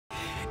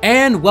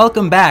And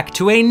welcome back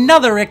to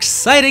another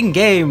exciting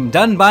game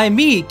done by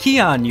me,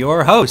 Keyon,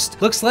 your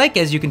host. Looks like,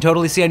 as you can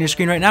totally see on your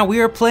screen right now, we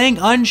are playing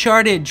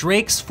Uncharted: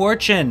 Drake's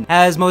Fortune.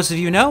 As most of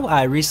you know,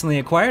 I recently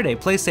acquired a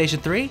PlayStation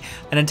 3,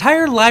 an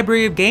entire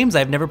library of games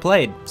I've never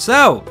played.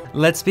 So,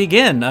 let's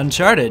begin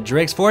Uncharted: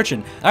 Drake's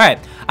Fortune. Alright,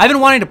 I've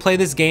been wanting to play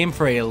this game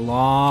for a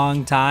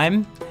long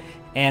time,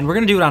 and we're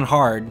gonna do it on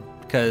hard,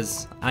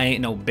 because I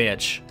ain't no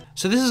bitch.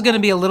 So this is gonna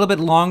be a little bit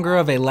longer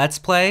of a let's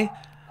play.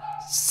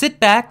 Sit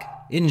back,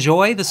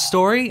 enjoy the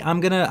story.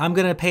 I'm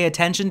gonna pay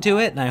attention to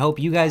it, and I hope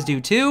you guys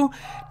do too.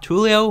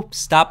 Tulio,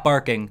 stop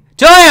barking.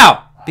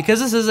 Tulio! Because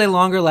this is a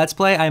longer Let's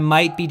Play, I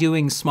might be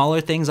doing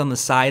smaller things on the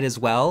side as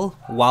well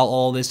while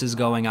all this is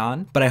going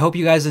on. But I hope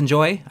you guys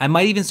enjoy. I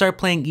might even start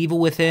playing Evil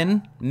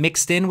Within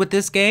mixed in with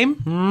this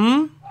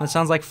game. That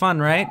sounds like fun,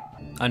 right?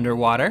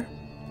 Underwater.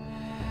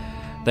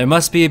 There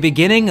must be a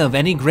beginning of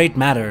any great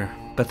matter,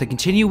 but the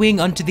continuing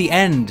unto the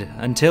end,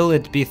 until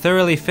it be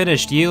thoroughly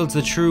finished, yields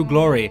the true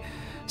glory.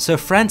 Sir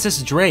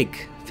Francis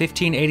Drake,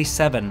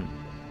 1587.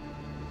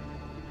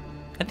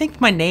 I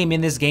think my name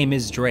in this game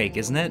is Drake,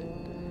 isn't it?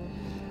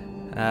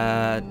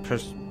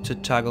 To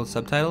toggle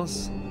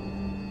subtitles.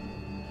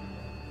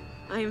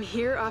 I am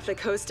here off the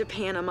coast of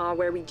Panama,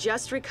 where we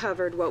just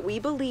recovered what we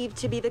believe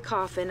to be the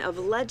coffin of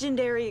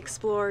legendary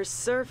explorer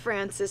Sir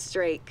Francis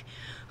Drake,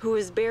 who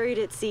was buried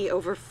at sea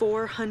over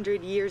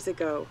 400 years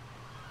ago.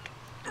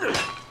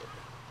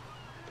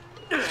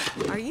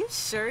 Are you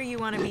sure you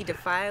want to be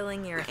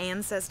defiling your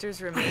ancestors'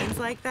 remains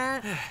like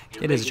that?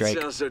 It is Drake.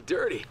 It sounds so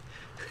dirty.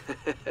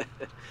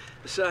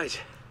 Besides,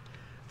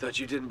 thought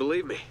you didn't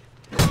believe me.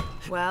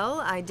 Well,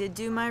 I did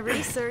do my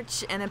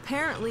research, and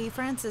apparently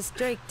Francis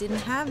Drake didn't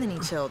have any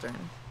children.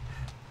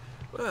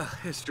 Well,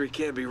 history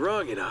can be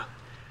wrong, you know.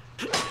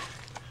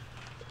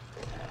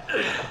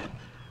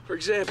 For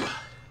example,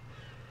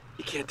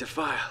 you can't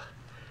defile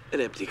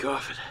an empty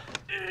coffin.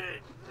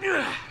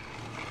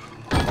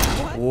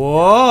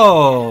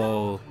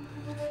 Whoa!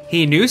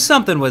 He knew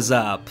something was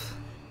up.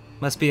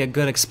 Must be a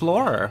good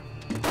explorer.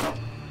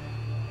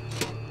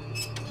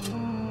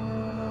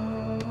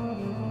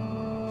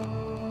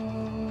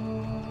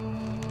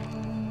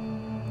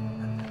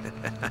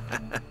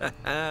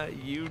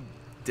 You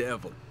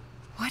devil.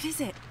 What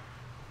is it?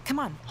 Come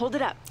on, hold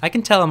it up. I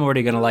can tell I'm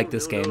already gonna like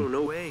this game.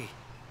 No way.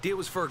 Deal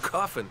was for a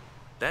coffin.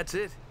 That's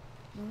it.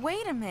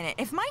 Wait a minute.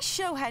 If my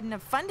show hadn't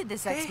have funded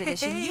this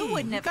expedition, you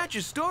wouldn't have... You got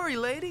your story,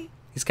 lady.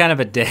 He's kind of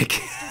a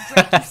dick.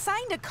 Drake, you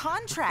signed a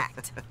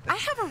contract. I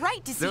have a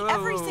right to see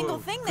every single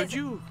thing that... Could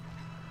you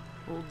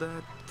hold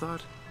that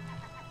thought?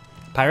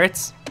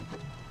 Pirates?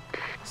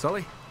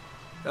 Sully,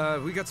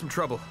 we got some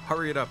trouble.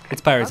 Hurry it up.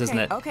 It's pirates, Okay, isn't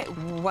it? okay,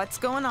 what's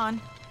going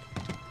on?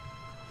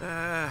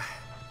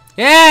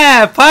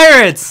 Yeah,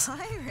 pirates!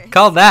 Pirates?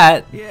 Called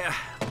that. Yeah,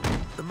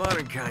 the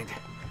modern kind.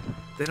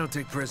 They don't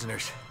take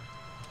prisoners.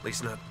 At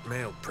least not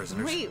male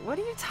prisoners. Wait, what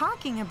are you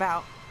talking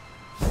about?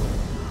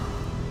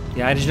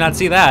 Yeah, I did not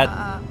see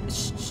that.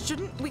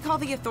 Shouldn't we call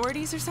the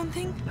authorities or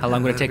something? How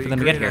long would it take for them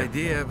to get here? That'd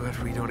be a great idea,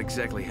 but we don't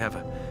exactly have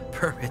a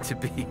permit to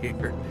be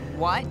here.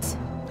 What?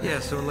 Yeah,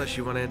 so unless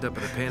you want to end up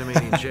in a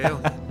Panamanian jail,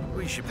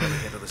 we should probably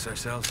handle this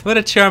ourselves. What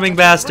a charming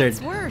bastard.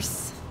 What's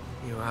worse?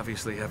 You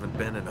obviously haven't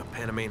been in a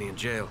Panamanian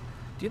jail.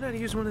 Do you know how to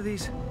use one of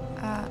these?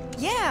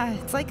 Yeah,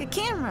 it's like a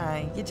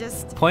camera. You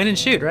just Point and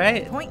shoot,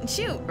 right? point and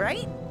shoot,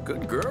 right?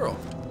 Good girl.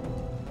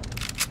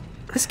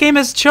 This game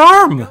has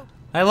charm.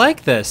 I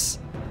like this.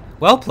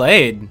 Well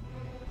played.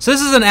 So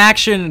this is an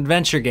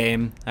action-adventure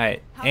game.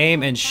 Alright,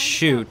 aim and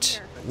shoot.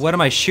 What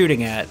am I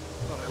shooting at?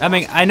 I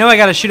mean, I know I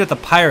gotta shoot at the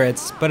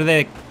pirates, but are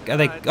they,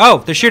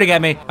 oh, they're shooting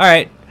at me.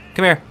 Alright,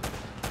 come here.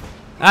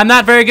 I'm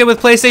not very good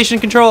with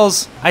PlayStation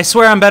controls. I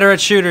swear I'm better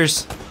at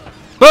shooters.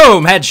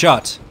 Boom,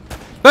 headshot.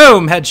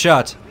 Boom,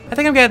 headshot. I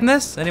think I'm getting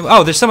this. Anyway,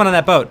 oh, there's someone on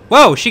that boat.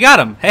 Whoa, she got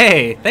him.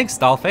 Hey, thanks,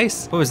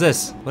 Dollface. What was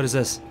this? What is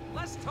this?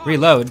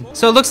 Reload.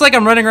 So it looks like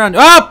I'm running around.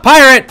 Oh,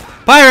 pirate!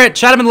 Pirate!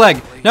 Shot him in the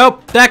leg.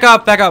 Nope. Back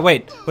off. Back off.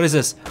 Wait. What is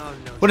this?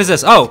 What is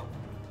this? Oh.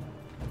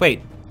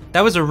 Wait.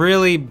 That was a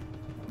really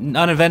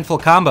uneventful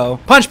combo.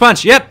 Punch,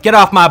 punch. Yep. Get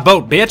off my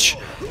boat, bitch.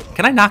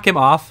 Can I knock him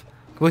off?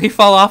 Will he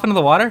fall off into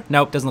the water?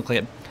 Nope. Doesn't look like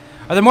it.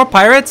 Are there more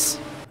pirates?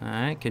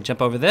 Alright. Can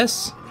jump over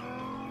this.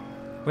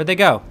 Where'd they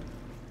go?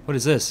 What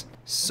is this?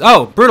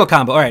 Oh, brutal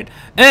combo. Alright.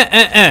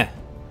 And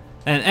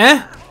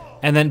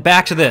then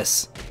back to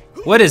this.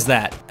 What is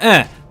that?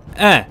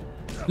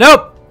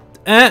 Nope.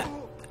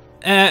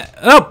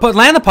 Oh,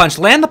 land the punch.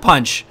 Land the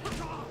punch.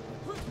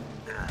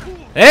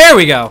 There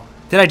we go.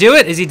 Did I do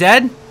it? Is he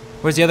dead?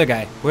 Where's the other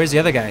guy? Where's the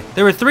other guy?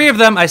 There were 3 of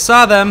them. I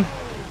saw them.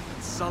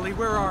 Sully,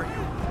 where are you?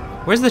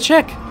 Where's the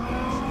chick?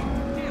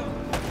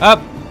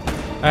 Up.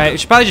 Alright, we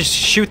should probably just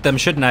shoot them,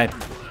 shouldn't I?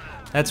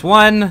 That's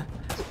 1,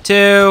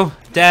 2,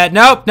 dead.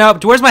 Nope,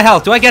 nope. Where's my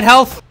health? Do I get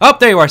health? Oh,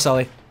 there you are,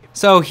 Sully.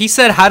 So he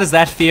said, how does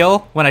that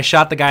feel when I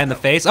shot the guy in the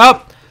face?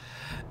 Oh!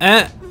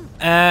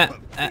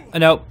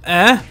 Nope.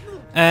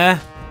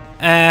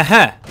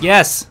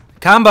 Yes.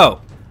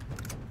 Combo.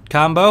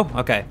 Combo?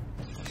 Okay.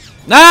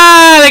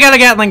 Ah, they got a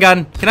Gatling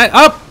gun. Can I?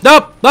 Up,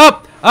 up,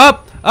 up,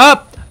 up,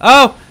 up,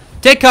 oh.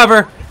 Take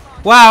cover.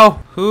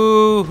 Wow.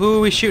 Who are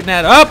we shooting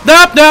at? Up,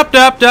 up, up,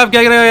 up, up.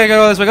 Go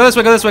this way. Go this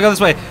way. Go this way. Go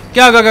this way.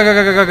 Go, go, go, go,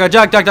 go, go, go, go.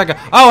 Jog, jog, jog, go.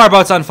 Oh, our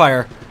boat's on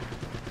fire.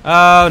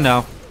 Oh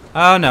no.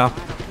 Oh no.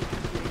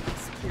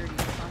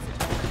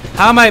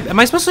 How am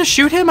I supposed to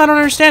shoot him? I don't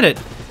understand it.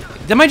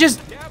 Am I just?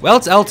 Well,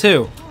 it's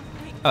L2.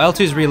 Oh,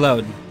 L2's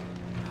reload.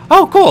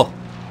 Oh, cool.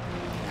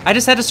 I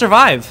just had to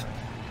survive.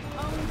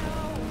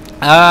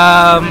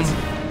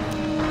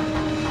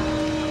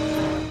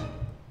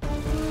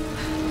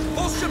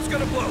 Whole ship's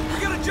gonna blow. We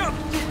gotta jump.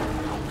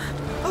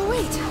 Oh,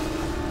 wait.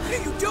 What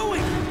are you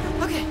doing?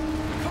 Okay.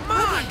 Come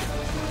on.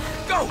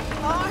 Go.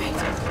 All right.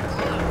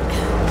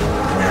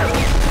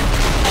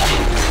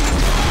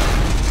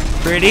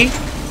 Pretty.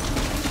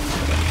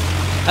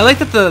 I like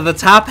that the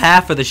top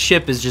half of the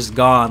ship is just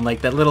gone,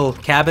 like that little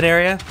cabin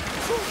area.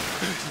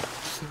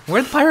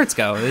 Where'd the pirates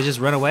go? They just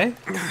run away?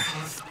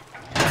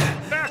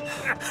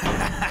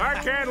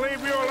 I can't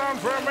leave you alone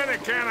for a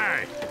minute, can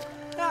I?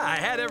 I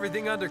had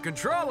everything under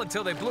control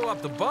until they blew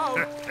up the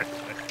boat.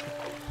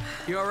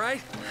 You all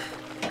right?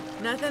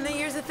 Nothing that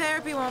years of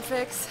therapy won't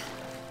fix.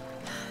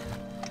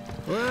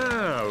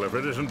 Well, if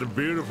it isn't the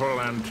beautiful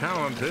and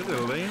talented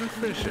Elena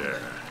Fisher.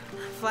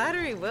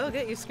 Flattery will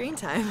get you screen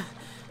time.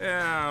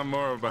 Yeah, I'm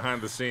more of a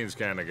behind-the-scenes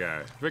kind of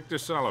guy. Victor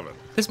Sullivan.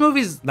 This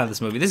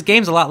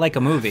game's a lot like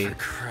a movie. For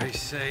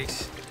Christ's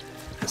sakes.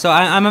 So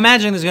I'm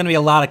imagining there's gonna be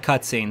a lot of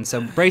cutscenes, so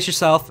brace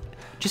yourself.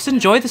 Just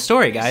enjoy the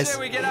story, guys. Say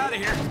we get out of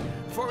here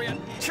before we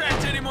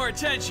attract any more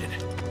attention.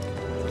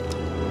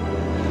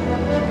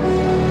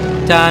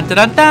 Dun dun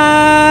dun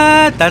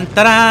dun dun dun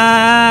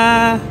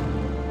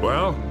dun.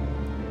 Well?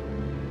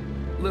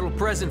 Little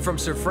present from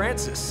Sir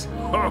Francis.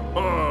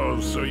 Oh,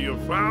 so you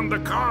found the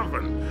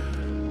coffin.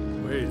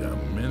 Wait a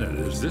minute,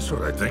 is this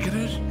what I think it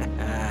is?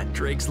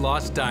 Drake's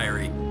lost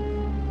diary.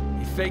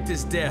 He faked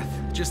his death,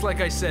 just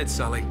like I said,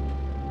 Sully.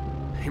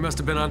 He must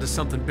have been onto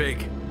something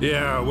big.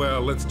 Yeah,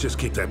 well, let's just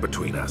keep that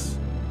between us.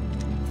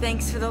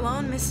 Thanks for the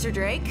loan, Mr.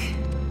 Drake.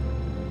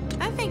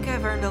 I think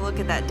I've earned a look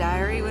at that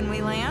diary when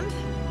we land.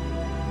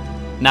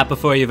 Not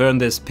before you've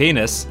earned this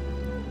penis.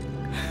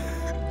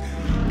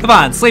 Come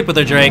on, sleep with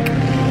her, Drake.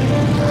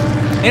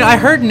 You know, I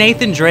heard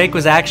Nathan Drake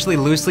was actually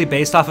loosely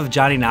based off of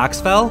Johnny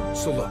Knoxville.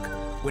 So look,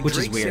 when Which is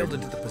Drake weird. sailed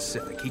into the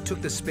Pacific, he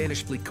took the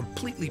Spanish fleet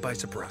completely by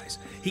surprise.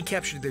 He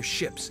captured their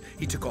ships,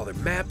 he took all their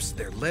maps,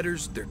 their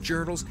letters, their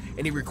journals,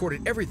 and he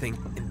recorded everything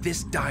in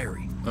this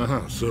diary.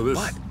 So this...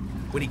 But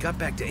when he got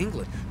back to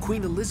England,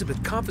 Queen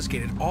Elizabeth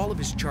confiscated all of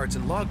his charts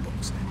and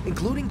logbooks,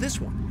 including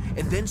this one,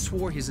 and then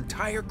swore his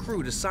entire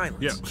crew to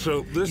silence. Yeah,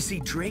 so this... You see,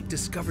 Drake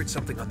discovered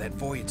something on that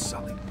voyage,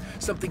 Sully.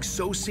 Something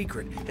so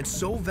secret and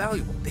so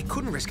valuable, they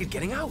couldn't risk it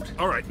getting out.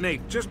 All right,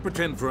 Nate, just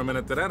pretend for a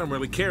minute that I don't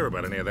really care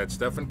about any of that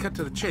stuff and cut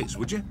to the chase,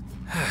 would you?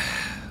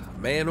 A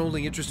man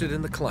only interested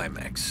in the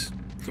climax.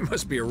 He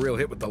must be a real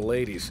hit with the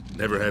ladies.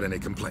 Never had any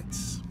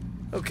complaints.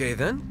 Okay,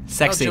 then.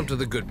 Sexy. I'll jump to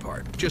the good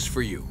part, just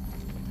for you.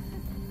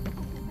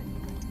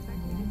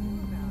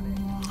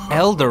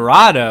 El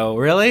Dorado,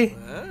 really?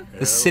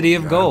 The city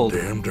of gold.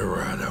 Damn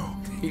Dorado.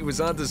 He was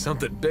onto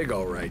something big,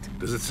 all right.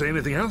 Does it say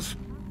anything else?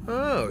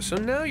 Oh, so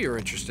now you're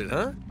interested,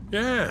 huh?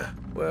 Yeah.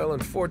 Well,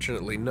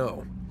 unfortunately,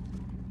 no.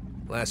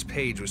 Last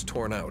page was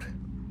torn out.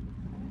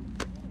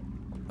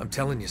 I'm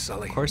telling you,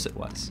 Sully. Of course it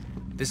was.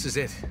 This is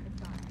it.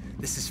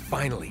 This is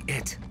finally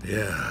it.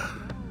 Yeah.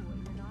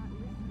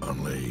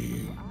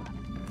 Only...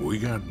 we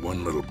got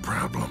one little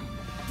problem.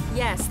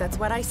 Yes, that's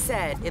what I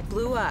said. It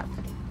blew up.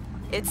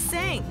 It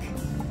sank.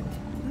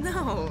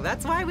 No,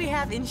 that's why we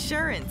have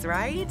insurance,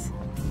 right?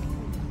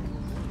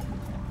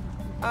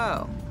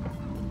 Oh.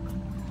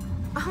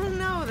 Oh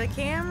no, the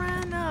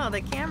camera? No,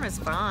 the camera's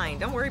fine.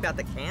 Don't worry about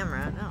the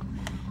camera, no.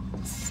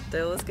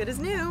 Still as good as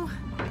new.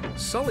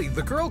 Sully,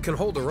 the girl can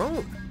hold her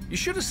own. You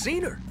should have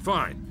seen her.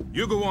 Fine.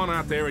 You go on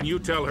out there and you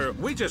tell her,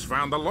 we just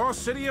found the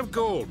lost city of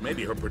gold.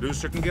 Maybe her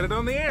producer can get it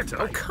on the air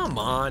tonight. Oh, come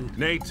on.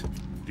 Nate,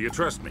 do you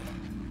trust me?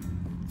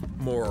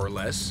 More or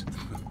less.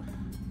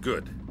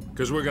 Good.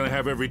 Because we're gonna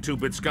have every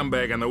two-bit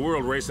scumbag in the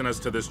world racing us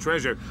to this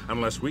treasure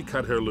unless we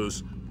cut her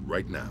loose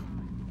right now.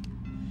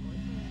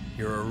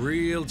 You're a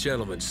real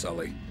gentleman,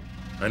 Sully.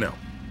 I know.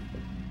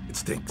 It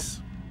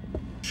stinks.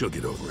 She'll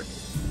get over it.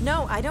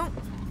 No, I don't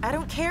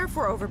care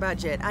for over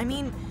budget. I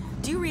mean,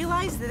 do you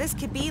realize that this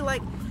could be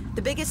like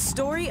the biggest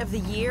story of the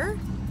year?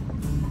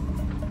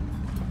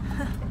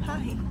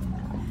 Hi.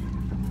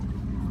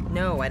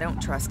 No, I don't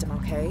trust him,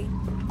 okay?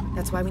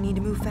 That's why we need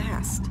to move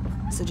fast.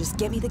 So just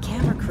get me the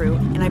camera crew,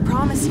 and I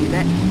promise you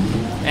that...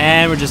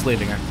 And we're just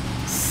leaving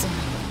her. Son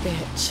of a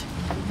bitch.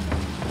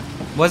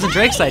 Wasn't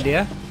Drake's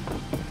idea.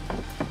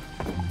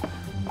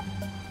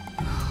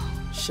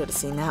 Should have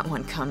seen that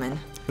one coming.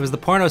 It was the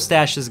porno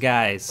stashes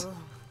guys.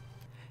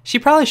 She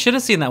probably should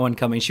have seen that one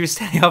coming. She was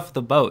standing off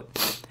the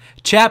boat.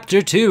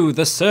 Chapter 2,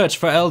 The Search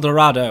for El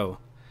Dorado.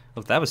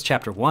 Look, that was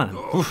Chapter 1.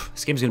 Oof,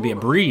 this game's gonna be a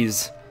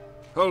breeze.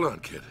 Hold on,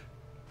 kid.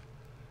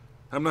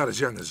 I'm not as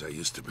young as I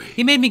used to be.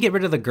 He made me get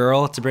rid of the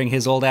girl to bring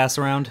his old ass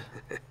around.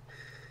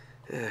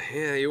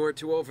 Yeah, you weren't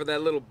too old for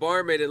that little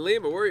barmaid in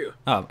Lima, were you?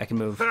 Oh, I can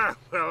move. Ha!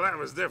 Well, that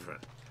was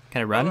different.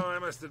 Can I run? Although I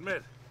must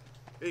admit,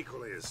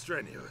 Equally as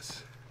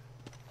strenuous.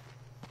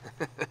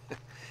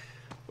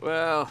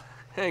 Well,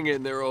 hang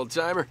in there,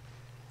 old-timer.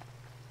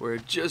 We're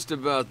just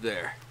about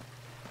there.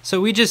 So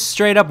we just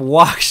straight up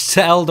walked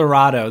to El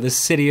Dorado, the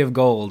city of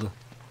gold.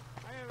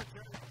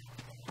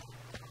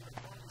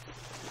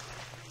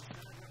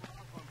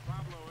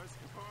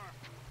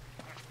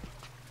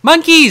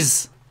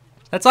 Monkeys!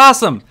 That's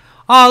awesome.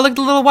 Oh, look at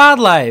the little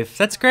wildlife.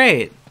 That's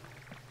great.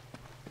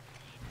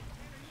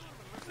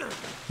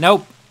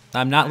 Nope.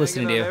 I'm not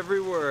listening to you.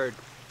 Every word.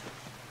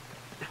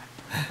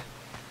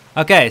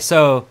 Okay,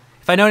 so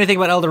if I know anything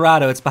about El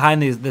Dorado, it's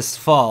behind this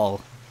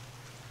fall.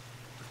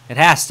 It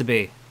has to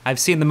be. I've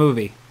seen the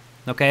movie.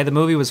 Okay, the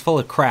movie was full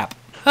of crap.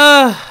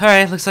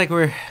 Alright, looks like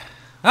we're...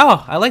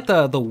 Oh, I like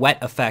the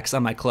wet effects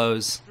on my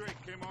clothes.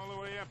 Came all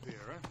the way up here,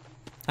 huh?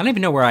 I don't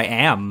even know where I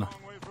am. Long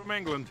way from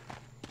England.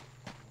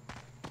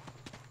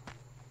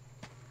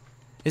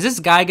 Is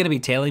this guy gonna be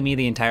tailing me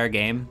the entire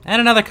game?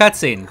 And another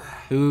cutscene.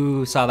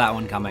 Who saw that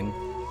one coming?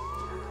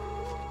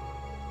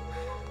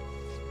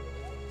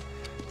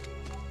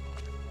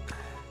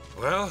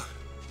 Well,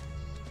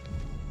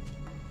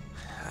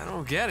 I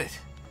don't get it.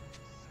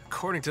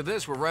 According to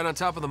this, we're right on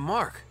top of the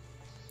mark.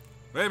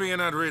 maybe you're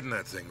not reading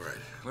that thing right.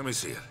 Let me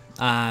see it.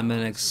 I'm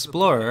an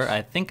explorer.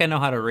 I think I know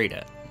how to read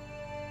it.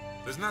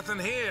 There's nothing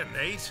here,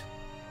 Nate.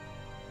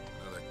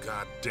 Another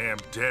goddamn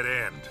dead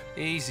end.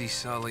 Easy,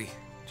 Sully.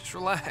 Just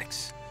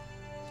relax.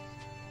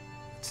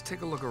 Let's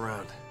take a look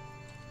around.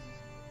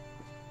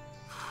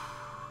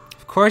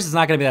 Of course it's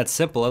not gonna be that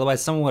simple,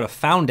 otherwise someone would have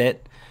found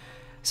it.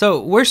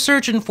 So we're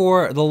searching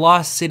for the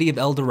lost city of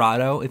El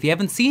Dorado. If you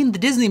haven't seen the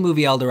Disney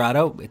movie El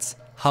Dorado, it's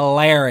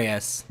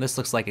hilarious. This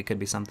looks like it could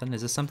be something.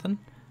 Is this something?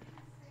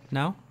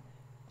 No?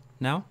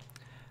 No?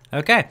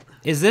 Okay.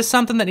 Is this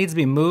something that needs to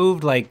be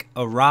moved, like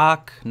a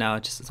rock? No,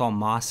 it's all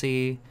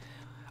mossy.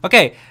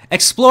 Okay,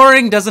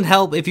 exploring doesn't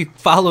help if you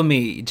follow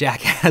me,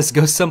 jackass.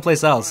 Go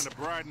someplace else. Find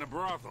a bride in a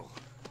brothel.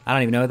 I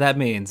don't even know what that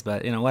means,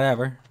 but, you know,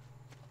 whatever.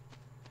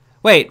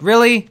 Wait,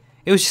 really?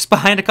 It was just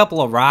behind a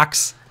couple of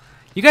rocks?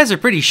 You guys are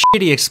pretty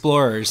shitty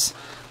explorers.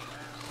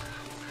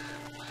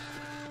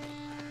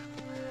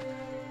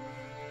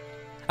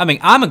 I mean,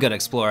 I'm a good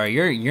explorer.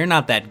 You're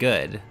not that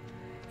good.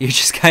 You're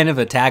just kind of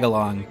a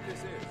tag-along.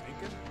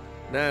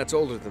 Nah, it's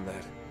older than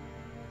that.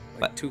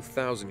 Like What?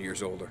 2,000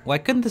 years older. Why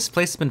couldn't this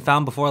place have been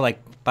found before, like,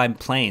 by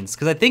planes?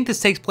 Because I think this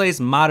takes place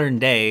modern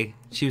day.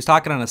 She was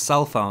talking on a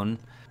cell phone.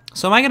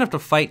 So am I gonna have to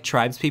fight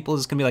tribes people?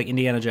 Is this gonna be like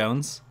Indiana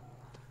Jones?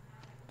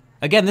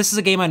 Again, this is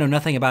a game I know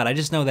nothing about. I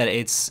just know that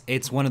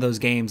it's one of those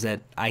games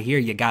that I hear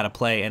you gotta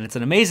play, and it's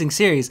an amazing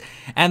series.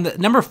 And the,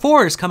 number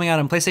 4 is coming out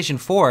on PlayStation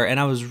 4, and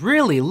I was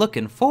really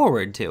looking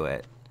forward to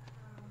it.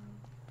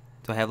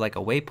 Do I have like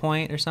a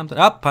waypoint or something?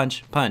 Oh,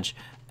 punch, punch.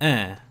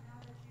 Is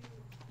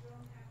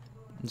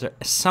there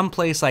some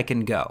place I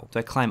can go? Do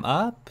I climb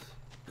up?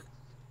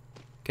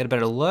 Get a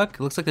better look? It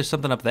looks like there's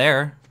something up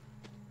there.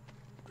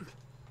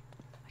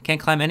 I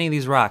can't climb any of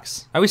these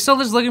rocks. Are we still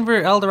just looking for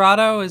El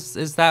Dorado?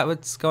 Is that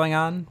what's going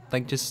on?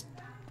 Like, just...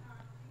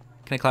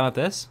 Can I climb up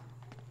this?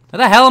 Where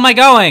the hell am I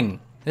going?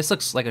 This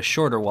looks like a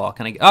shorter wall.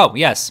 Can I... Oh,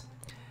 yes.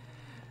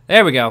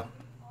 There we go.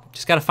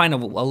 Just gotta find a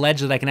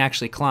ledge that I can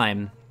actually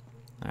climb.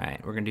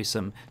 Alright, we're gonna do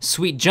some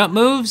sweet jump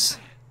moves.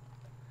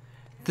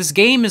 This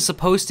game is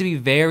supposed to be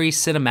very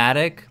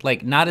cinematic.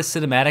 Like, not as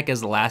cinematic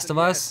as The Last of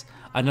Us.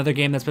 Another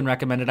game that's been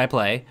recommended I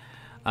play.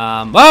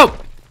 Whoa!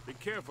 Be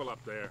careful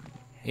up there.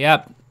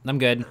 Yep, I'm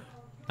good.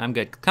 I'm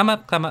good. Come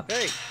up, come up.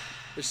 Hey,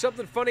 there's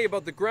something funny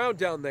about the ground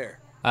down there.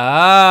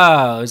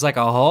 Oh, there's like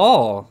a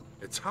hole.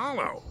 It's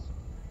hollow.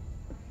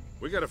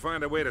 We gotta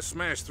find a way to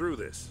smash through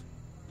this.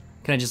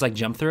 Can I just like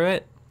jump through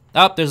it?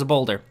 Oh, there's a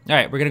boulder. All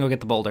right, we're gonna go get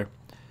the boulder.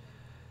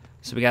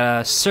 So we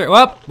gotta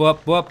whoop,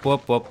 whoop, whoop,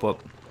 whoop, whoop,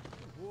 whoop.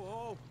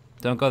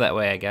 Don't go that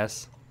way, I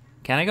guess.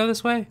 Can I go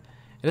this way?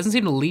 It doesn't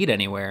seem to lead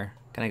anywhere.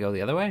 Can I go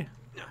the other way?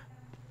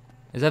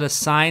 Is that a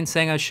sign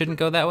saying I shouldn't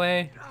go that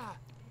way?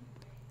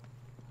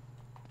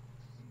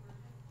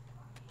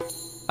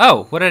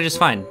 Oh, what did I just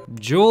find?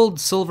 Jeweled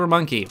silver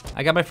monkey.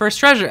 I got my first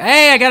treasure.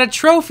 Hey, I got a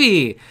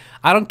trophy.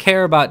 I don't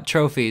care about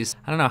trophies.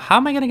 I don't know. How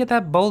am I gonna get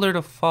that boulder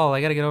to fall?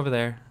 I gotta get over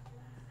there.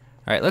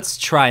 All right, let's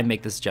try and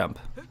make this jump.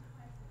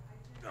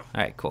 All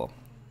right, cool.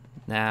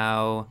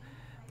 Now,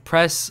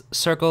 press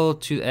circle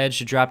to the edge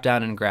to drop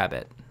down and grab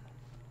it.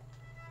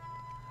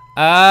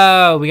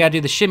 Oh, we gotta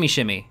do the shimmy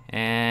shimmy.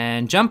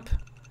 And jump.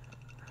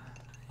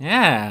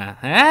 Yeah,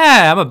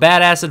 I'm a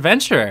badass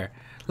adventurer.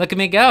 Look at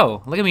me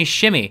go. Look at me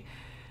shimmy.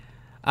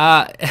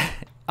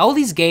 All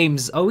these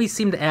games always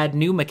seem to add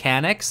new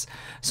mechanics.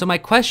 So my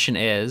question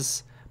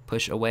is,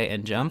 push away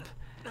and jump.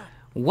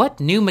 What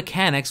new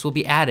mechanics will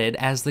be added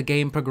as the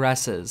game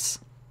progresses?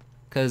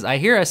 Because I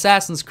hear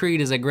Assassin's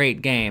Creed is a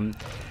great game,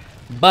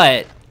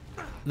 but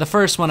the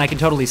first one I can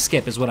totally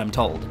skip is what I'm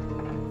told.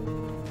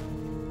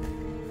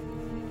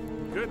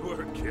 Good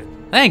work, kid.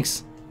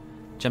 Thanks.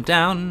 Jump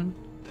down.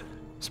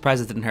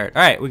 Surprised it didn't hurt.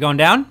 All right, we going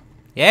down?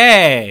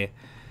 Yay!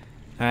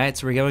 All right,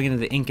 so we're going into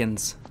the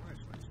Incans.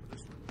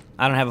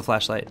 I don't have a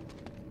flashlight.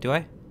 Do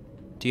I?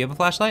 Do you have a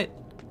flashlight?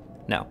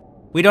 No.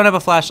 We don't have a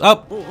flash. Oh,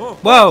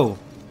 whoa. All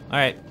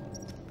right.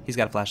 He's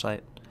got a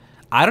flashlight.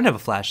 I don't have a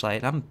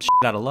flashlight. I'm shit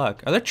out of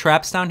luck. Are there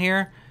traps down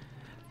here?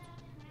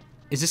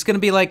 Is this gonna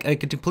be like a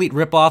complete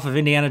rip-off of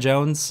Indiana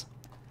Jones?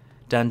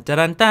 Dun dun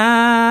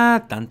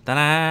dun dun dun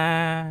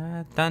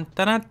dun dun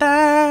dun dun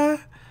dun.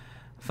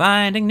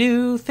 Finding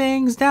new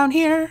things down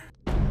here.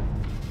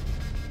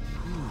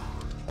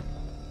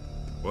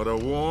 What a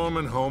warm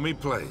and homey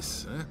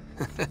place,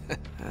 huh?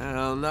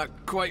 Well,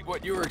 not quite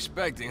what you were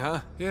expecting,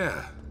 huh?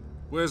 Yeah.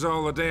 Where's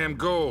all the damn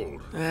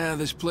gold? Yeah,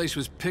 this place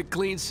was picked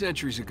clean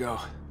centuries ago.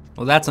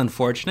 Well, that's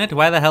unfortunate.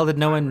 Why the hell did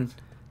no one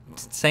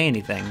say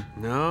anything?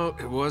 No,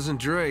 it wasn't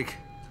Drake.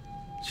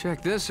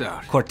 Check this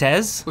out.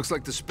 Cortez? Looks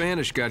like the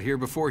Spanish got here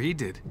before he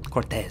did.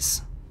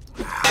 Cortez.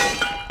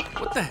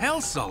 What the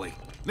hell, Sully?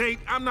 Nate,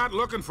 I'm not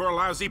looking for a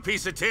lousy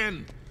piece of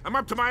tin. I'm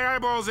up to my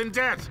eyeballs in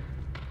debt.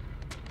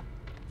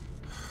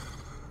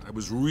 I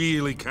was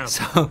really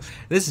counting. So,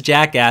 this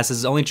jackass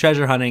is only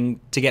treasure hunting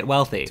to get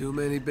wealthy. Too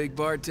many big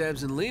bar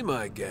tabs in Lima,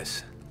 I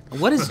guess.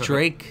 What is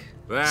Drake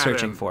That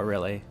searching and- for,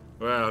 really?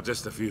 Well,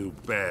 just a few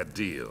bad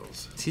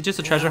deals. Is he just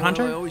a treasure I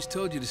hunter? always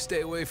told you to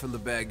stay away from the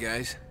bad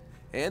guys.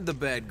 And the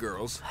bad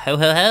girls. Ho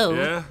ho ho.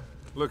 Yeah?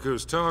 Look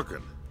who's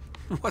talking.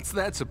 What's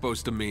that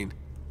supposed to mean?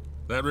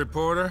 That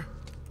reporter?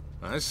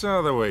 I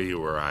saw the way you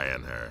were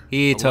eyeing her.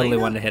 He totally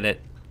Elena? wanted to hit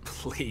it.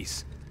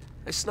 Please.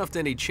 I snuffed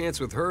any chance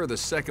with her the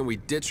second we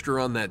ditched her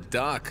on that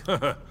dock.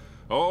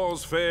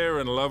 All's fair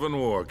in love and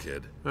war,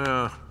 kid.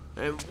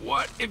 And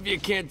what if you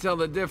can't tell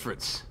the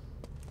difference?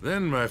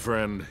 Then, my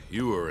friend,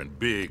 you are in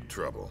big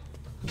trouble.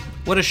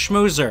 What a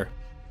schmoozer.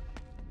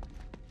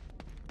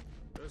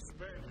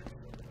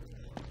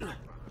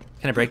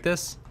 Can I break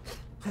this?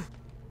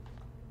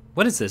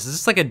 What is this? Is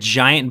this like a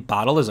giant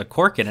bottle? There's a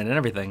cork in it and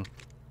everything.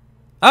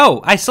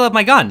 Oh, I still have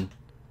my gun.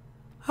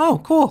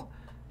 Oh, cool.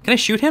 Can I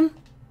shoot him?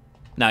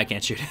 No, I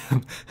can't shoot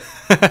him.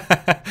 Oh,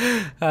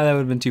 that would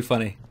have been too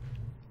funny.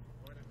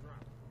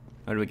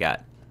 What do we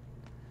got?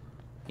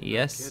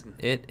 Yes,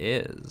 it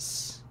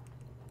is.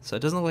 So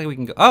it doesn't look like we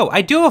can go. Oh,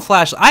 I do have a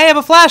flashlight. I have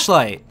a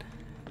flashlight.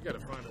 You gotta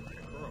find a way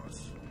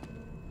across.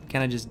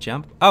 Can I just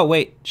jump? Oh,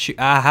 wait. Shoot.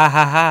 Ah, ha,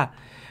 ha, ha.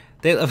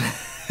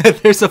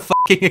 There's a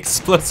fucking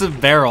explosive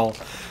barrel.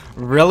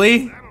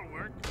 Really? That'll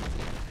work.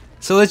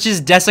 So let's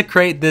just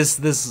desecrate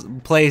this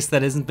place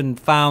that hasn't been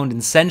found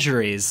in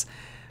centuries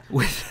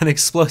with an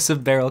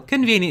explosive barrel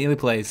conveniently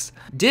placed.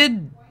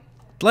 Did,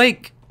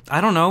 like,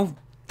 I don't know,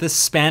 the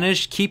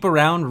Spanish keep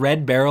around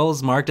red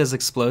barrels marked as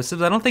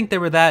explosives? I don't think they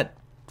were that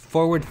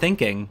forward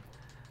thinking.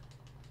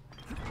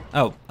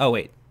 Oh,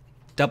 wait.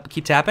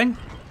 Keep tapping?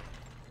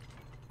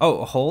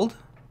 Oh, hold?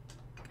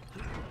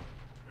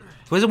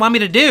 What does it want me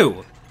to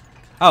do?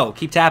 Oh,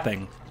 keep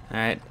tapping.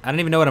 Alright, I don't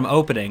even know what I'm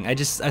opening. I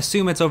just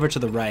assume it's over to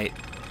the right.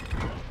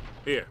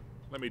 Here,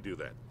 let me do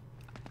that.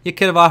 You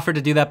could have offered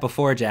to do that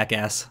before,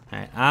 jackass.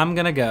 Alright, I'm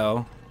gonna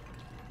go.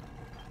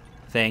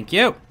 Thank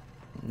you.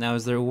 Now,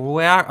 is there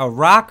a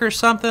rock or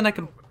something I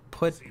can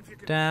put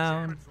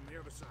down?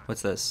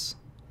 What's this?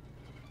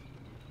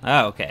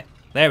 Oh, okay.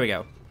 There we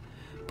go.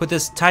 Put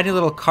this tiny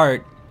little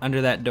cart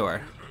under that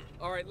door.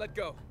 All right, let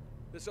go.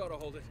 This ought to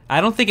hold it.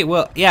 I don't think it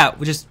will. Yeah,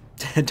 we just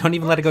don't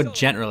even let it go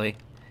gently.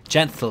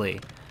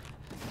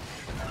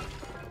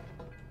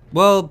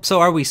 Well, so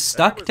are we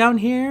stuck down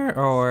here,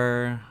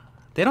 or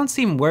they don't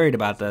seem worried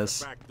about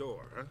this? Back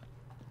door, huh?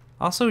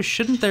 Also,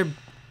 shouldn't there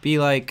be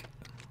like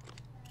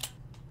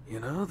You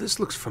know, this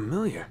looks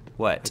familiar. I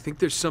what? think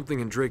there's something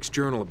in Drake's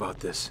journal about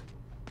this.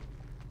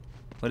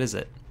 What is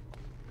it?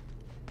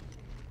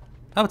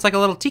 Oh, it's like a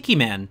little tiki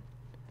man.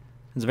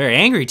 It's a very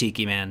angry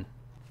tiki man.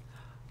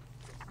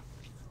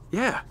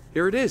 Yeah,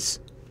 here it is.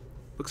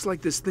 Looks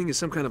like this thing is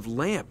some kind of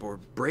lamp or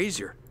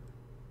brazier.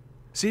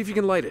 See if you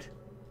can light it.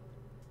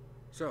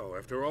 So,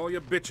 after all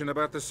your bitching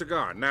about the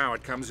cigar, now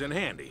it comes in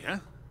handy, huh?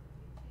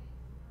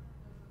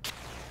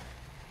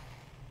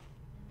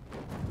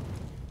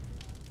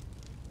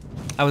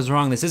 I was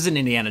wrong. This isn't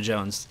Indiana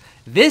Jones.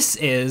 This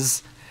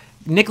is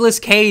Nicolas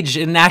Cage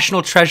in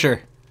National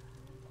Treasure.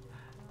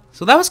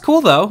 So that was cool,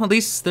 though. At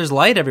least there's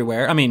light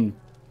everywhere. I mean,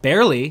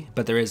 barely,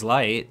 but there is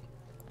light.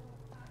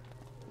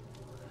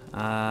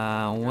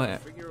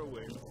 What?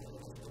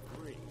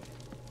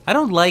 I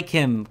don't like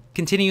him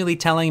continually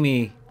telling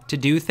me to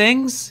do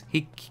things.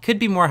 He could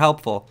be more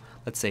helpful.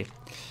 Let's see.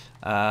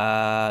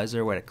 Is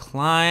there a way to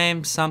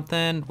climb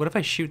something? What if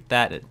I shoot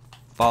that? It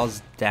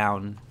falls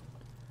down.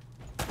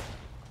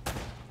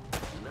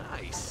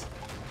 Nice.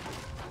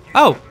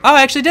 Oh,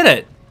 I actually did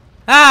it.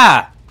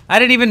 Ah, I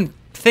didn't even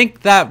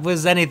think that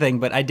was anything,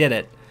 but I did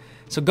it.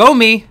 So go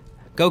me.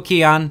 Go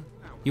Keyon.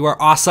 You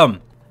are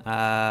awesome.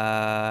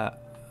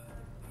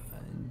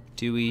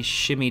 Do we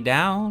shimmy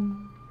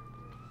down?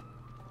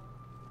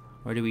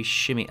 Or do we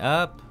shimmy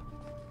up?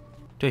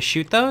 Do I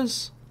shoot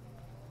those?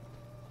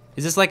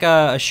 Is this like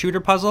a shooter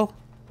puzzle?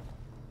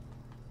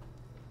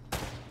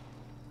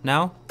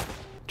 No?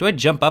 Do I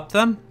jump up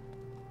them?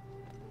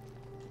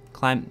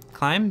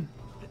 Climb?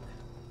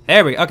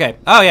 There we go. Okay.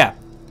 Oh, yeah.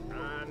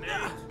 I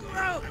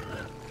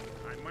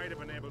might have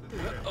been able to do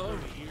that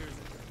 20 years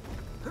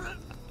ago.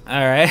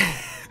 All right.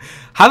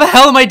 How the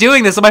hell am I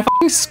doing this? Am I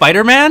fucking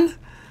Spider-Man?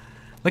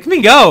 Look at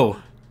me go.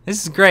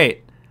 This is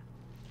great.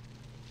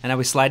 And now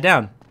we slide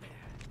down.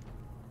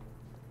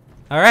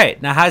 All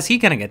right, now how's he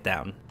gonna get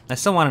down? I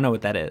still want to know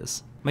what that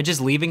is. Am I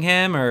just leaving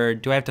him, or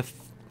do I have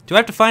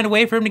to find a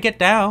way for him to get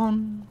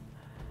down?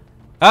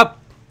 Up.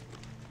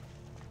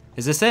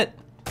 Is this it?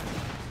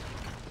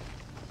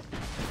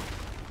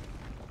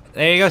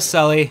 There you go,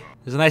 Sully.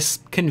 There's a nice,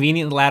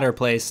 convenient ladder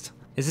placed.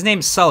 Is his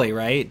name Sully,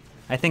 right?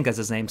 I think that's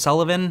his name.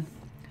 Sullivan?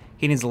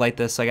 He needs to light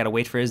this, so I gotta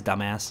wait for his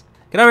dumbass.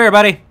 Get over here,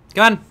 buddy.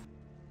 Come on.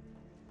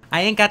 I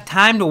ain't got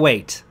time to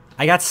wait.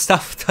 I got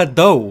stuff to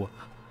do.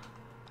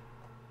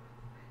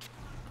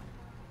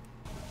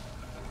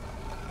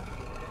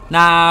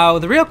 Now,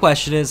 the real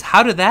question is,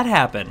 how did that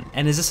happen?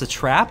 And is this a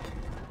trap?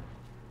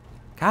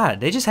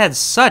 God, they just had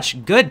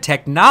such good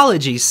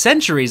technology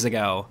centuries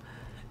ago.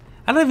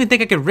 I don't even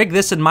think I could rig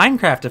this in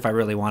Minecraft if I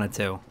really wanted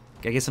to.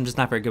 I guess I'm just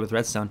not very good with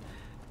redstone.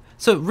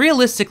 So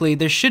realistically,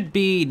 there should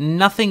be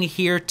nothing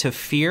here to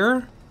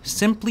fear,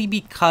 simply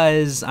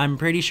because I'm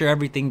pretty sure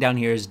everything down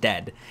here is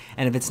dead.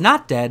 And if it's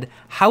not dead,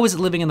 how is it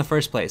living in the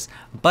first place?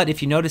 But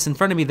if you notice in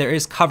front of me, there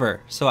is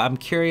cover. So I'm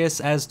curious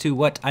as to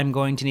what I'm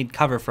going to need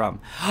cover from.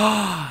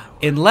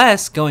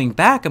 Unless, going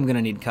back, I'm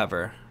gonna need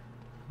cover.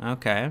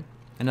 Okay,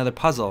 another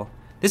puzzle.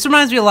 This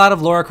reminds me a lot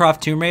of Lara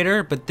Croft Tomb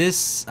Raider, but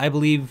this, I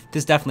believe,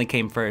 this definitely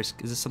came first.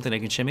 Is this something I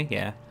can shimmy?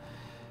 Yeah.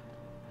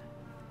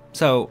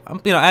 So,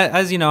 you know,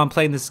 as you know, I'm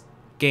playing this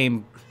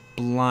game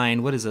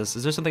blind. What is this?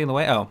 Is there something in the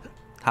way? Oh,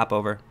 hop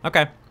over.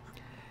 Okay.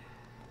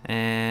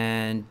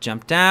 And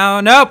jump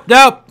down. Nope,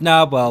 nope,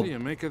 no. Well, What do you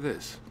make of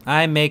this?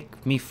 I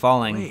make me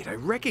falling. Wait, I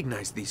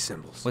recognize these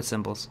symbols. What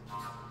symbols?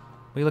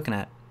 What are you looking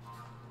at?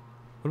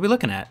 What are we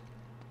looking at?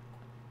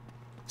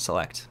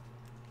 Select.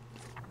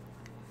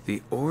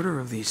 The order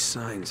of these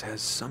signs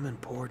has some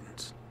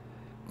importance.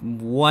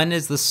 1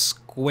 is the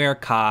square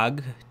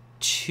cog.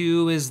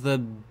 2 is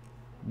the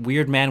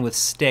weird man with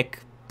stick.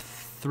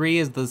 3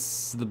 is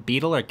the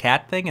beetle or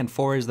cat thing, and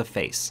 4 is the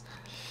face.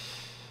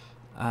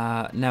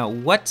 Now,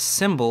 what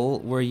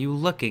symbol were you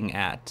looking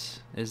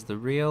at? Is the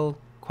real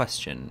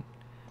question.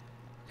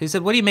 He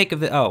said, "What do you make of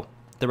the?" Oh,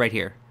 they're right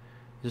here.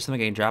 Is there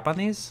something I can drop on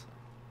these?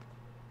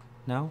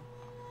 No.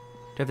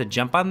 Do I have to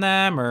jump on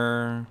them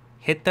or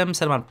hit them,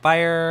 set them on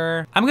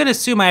fire? I'm gonna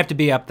assume I have to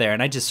be up there,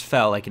 and I just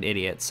fell like an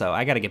idiot, so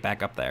I gotta get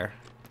back up there.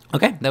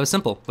 Okay, that was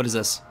simple. What is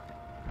this?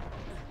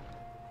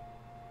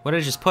 What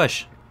did I just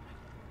push?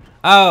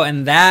 Oh,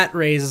 and that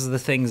raises the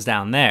things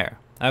down there.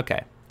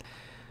 Okay.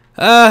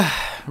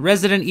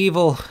 Resident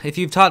Evil, if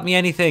you've taught me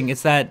anything,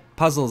 it's that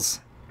puzzles.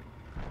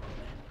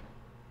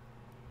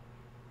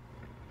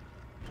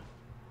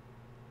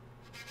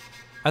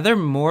 Are there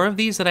more of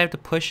these that I have to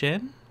push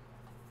in?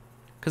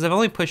 Because I've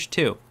only pushed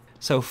 2.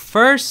 So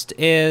first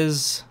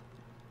is,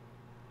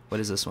 what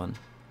is this one?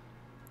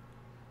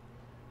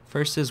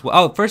 First is,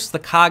 oh, first the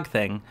cog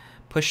thing.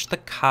 Push the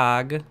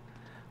cog.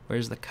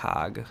 Where's the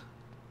cog?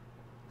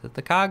 Is it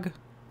the cog?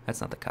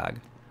 That's not the cog.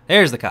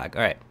 There's the cog.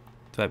 All right.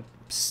 Do I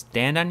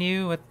stand on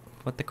you?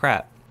 What the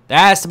crap? There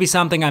has to be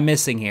something I'm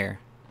missing here.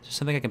 Is there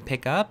something I can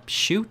pick up?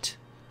 Shoot.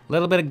 A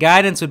little bit of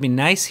guidance would be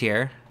nice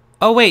here.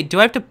 Oh wait,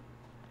 do I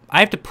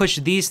have to push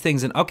these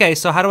things in? Okay,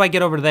 so how do I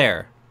get over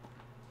there?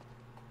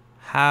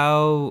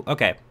 How?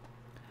 Okay.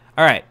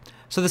 All right.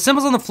 So the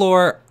symbols on the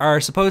floor are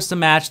supposed to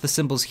match the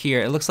symbols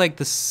here. It looks like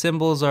the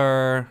symbols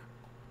are.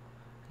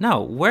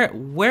 No,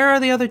 where are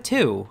the other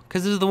 2?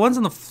 Because there's the ones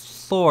on the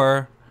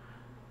floor.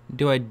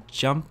 Do I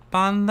jump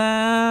on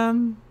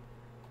them?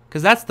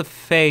 Because that's the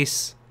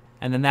face,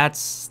 and then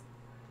that's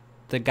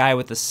the guy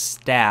with the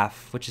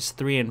staff, which is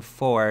 3 and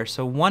 4.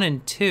 So 1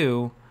 and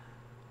 2.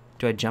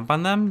 Do I jump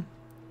on them?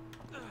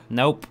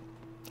 Nope.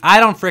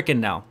 I don't frickin'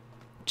 know.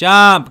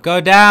 Jump,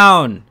 go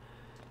down.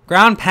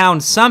 Ground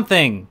pound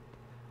something.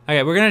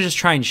 Okay, we're gonna just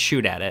try and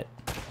shoot at it.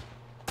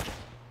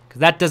 Because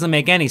that doesn't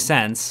make any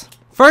sense.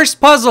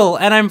 First puzzle,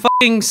 and I'm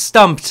fucking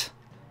stumped.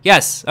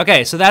 Yes,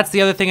 okay, so that's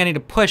the other thing I need to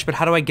push, but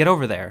how do I get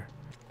over there?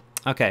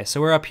 Okay, so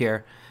we're up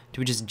here.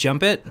 Do we just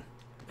jump it?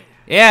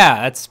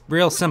 Yeah, that's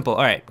real simple.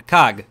 All right,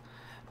 cog.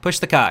 Push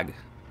the cog.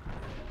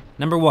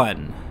 Number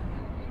 1.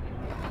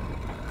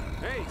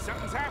 Hey,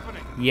 something's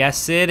happening.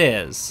 Yes, it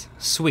is.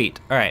 Sweet.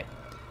 All right.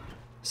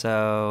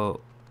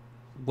 So,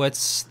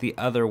 what's the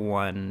other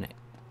one?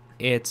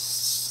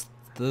 It's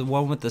the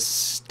one with the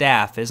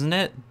staff, isn't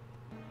it?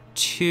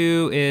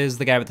 2 is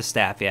the guy with the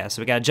staff, yeah.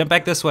 So we gotta jump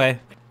back this way.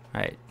 All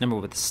right, number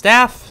with the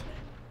staff.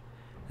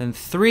 Then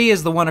 3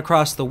 is the one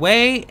across the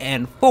way,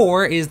 and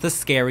 4 is the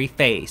scary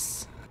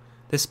face.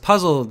 This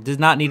puzzle did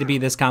not need to be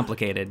this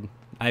complicated.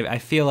 I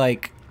feel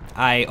like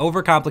I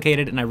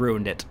overcomplicated and I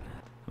ruined it.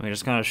 We're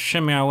just gonna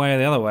shimmy our way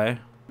the other way.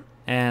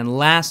 And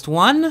last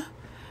one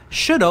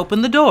should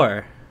open the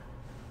door.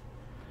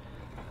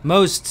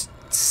 Most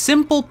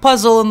simple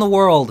puzzle in the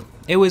world.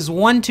 It was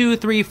 1, 2,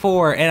 3,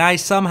 4, and I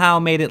somehow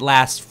made it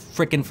last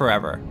frickin'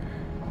 forever.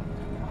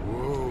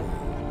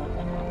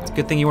 It's a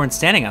good thing you weren't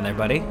standing on there,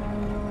 buddy.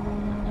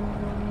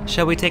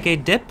 Shall we take a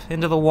dip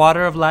into the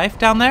water of life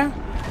down there?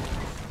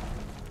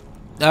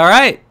 All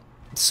right,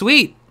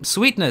 sweet,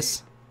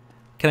 sweetness.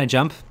 Can I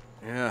jump?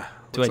 Yeah,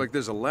 Do looks I- like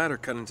there's a ladder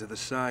cut into the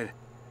side.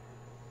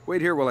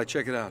 Wait here while I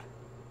check it out.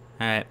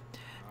 All right.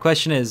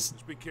 Question is,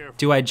 Just be careful.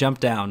 do I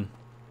jump down?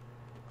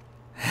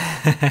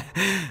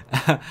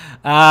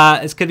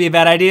 This could be a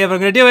bad idea, but I'm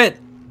gonna do it.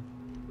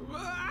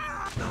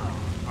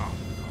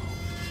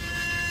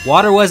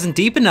 Water wasn't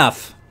deep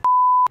enough.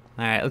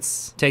 All right,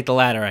 let's take the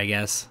ladder, I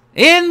guess.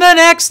 In the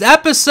next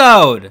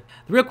episode!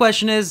 The real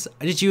question is,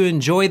 did you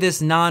enjoy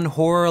this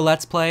non-horror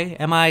Let's Play?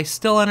 Am I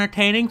still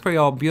entertaining for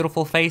your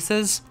beautiful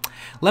faces?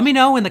 Let me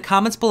know in the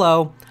comments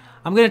below.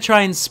 I'm gonna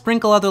try and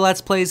sprinkle other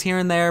Let's Plays here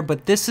and there,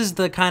 but this is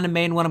the kind of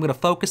main one I'm gonna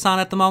focus on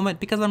at the moment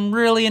because I'm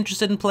really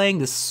interested in playing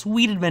this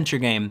sweet adventure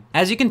game.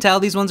 As you can tell,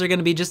 these ones are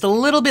gonna be just a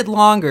little bit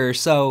longer,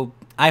 so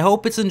I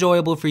hope it's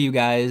enjoyable for you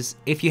guys.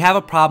 If you have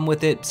a problem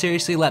with it,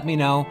 seriously let me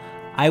know.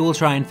 I will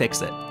try and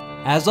fix it.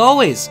 As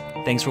always,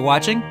 thanks for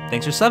watching,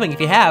 thanks for subbing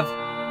if you have.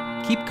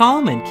 Keep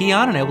calm and key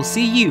on, and I will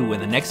see you in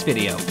the next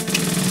video.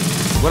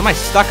 What am I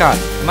stuck on?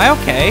 Am I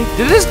okay?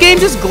 Did this game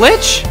just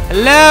glitch?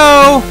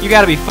 Hello? You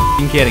gotta be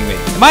f***ing kidding me.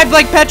 Am I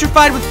like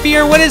petrified with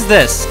fear? What is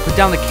this? Put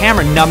down the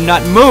camera,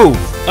 numbnut, move.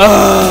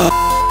 Ugh.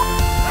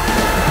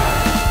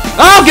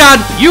 Oh god,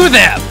 you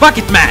there,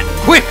 Bucket Man.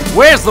 Quick,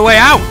 where's the way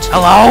out?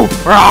 Hello?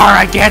 Rawr,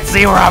 I can't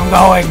see where I'm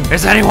going.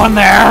 Is anyone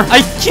there?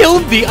 I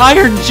killed the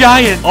Iron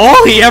Giant.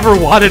 All he ever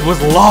wanted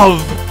was love.